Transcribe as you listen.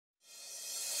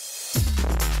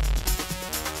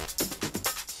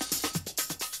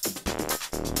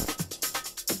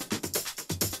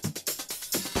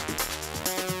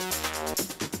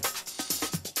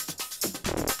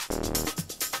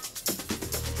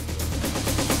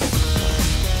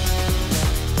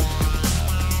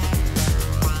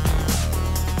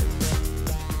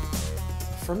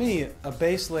For me, a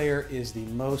base layer is the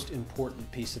most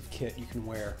important piece of kit you can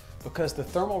wear because the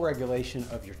thermal regulation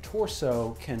of your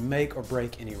torso can make or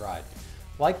break any ride.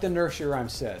 Like the nursery rhyme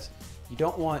says, you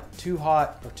don't want too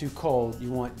hot or too cold,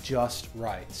 you want just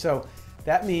right. So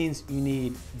that means you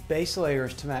need base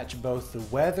layers to match both the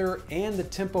weather and the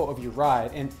tempo of your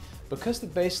ride. And because the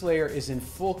base layer is in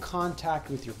full contact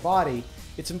with your body,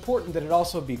 it's important that it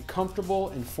also be comfortable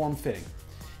and form-fitting.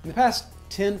 In the past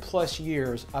 10 plus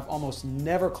years, I've almost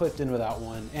never clipped in without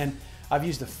one, and I've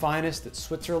used the finest that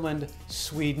Switzerland,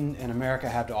 Sweden, and America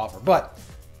have to offer, but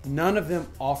none of them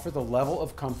offer the level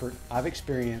of comfort I've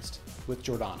experienced with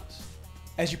Giordana's.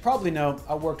 As you probably know,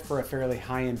 I worked for a fairly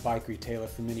high-end bike retailer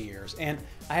for many years, and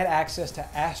I had access to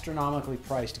astronomically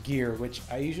priced gear, which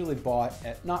I usually bought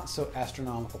at not so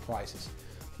astronomical prices.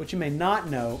 What you may not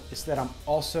know is that I'm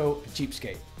also a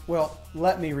cheapskate. Well,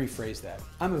 let me rephrase that.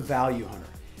 I'm a value hunter.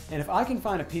 And if I can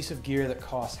find a piece of gear that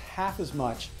costs half as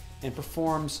much and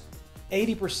performs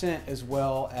 80% as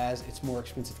well as its more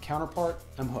expensive counterpart,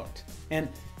 I'm hooked. And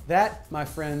that, my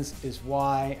friends, is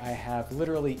why I have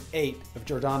literally 8 of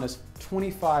Giordana's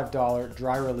 $25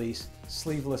 DriRelease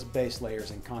Sleeveless Base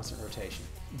Layers in constant rotation.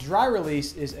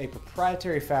 DriRelease is a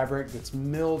proprietary fabric that's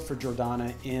milled for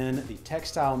Giordana in the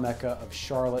textile mecca of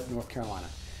Charlotte, North Carolina.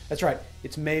 That's right,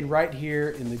 it's made right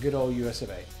here in the good old US of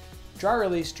A.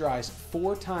 DriRelease dries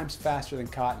 4 times faster than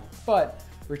cotton, but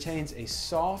retains a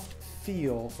soft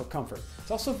feel for comfort.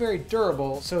 It's also very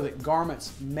durable so that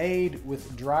garments made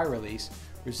with DriRelease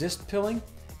resist pilling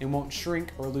and won't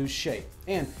shrink or lose shape.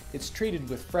 And it's treated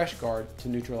with Freshgaurd to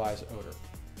neutralize odor.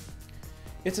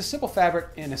 It's a simple fabric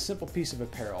and a simple piece of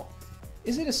apparel.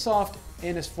 Is it as soft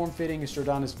and as form-fitting as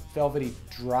Giordana's velvety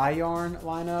dry yarn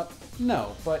lineup?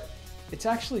 No, but it's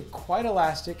actually quite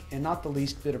elastic and not the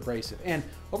least bit abrasive. And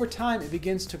over time, it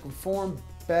begins to conform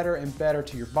better and better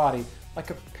to your body, like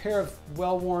a pair of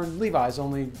well-worn Levi's,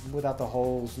 only without the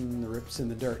holes and the rips in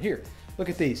the dirt. Here, look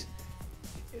at these.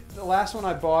 The last one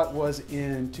I bought was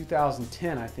in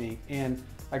 2010, I think, and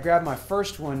I grabbed my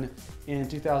first one in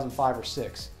 2005 or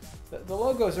 6. The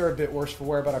logos are a bit worse for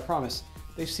wear, but I promise,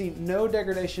 they've seen no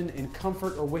degradation in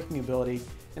comfort or wicking ability,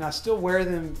 and I still wear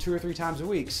them 2 or 3 times a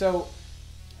week. So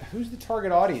who's the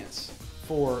target audience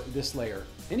for this layer?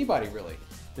 Anybody, really.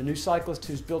 The new cyclist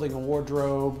who's building a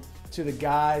wardrobe, to the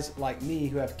guys like me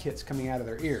who have kits coming out of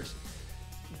their ears.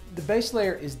 The base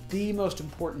layer is the most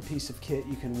important piece of kit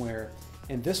you can wear,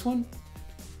 and this one,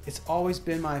 it's always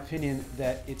been my opinion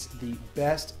that it's the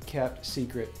best kept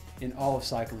secret in all of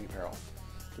cycling apparel.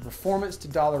 The performance to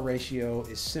dollar ratio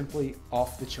is simply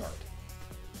off the chart.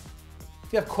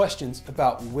 If you have questions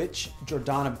about which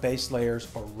Giordana base layers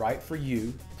are right for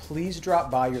you, please drop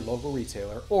by your local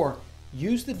retailer or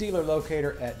use the dealer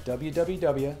locator at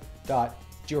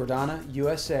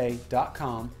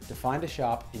www.giordanausa.com to find a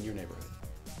shop in your neighborhood.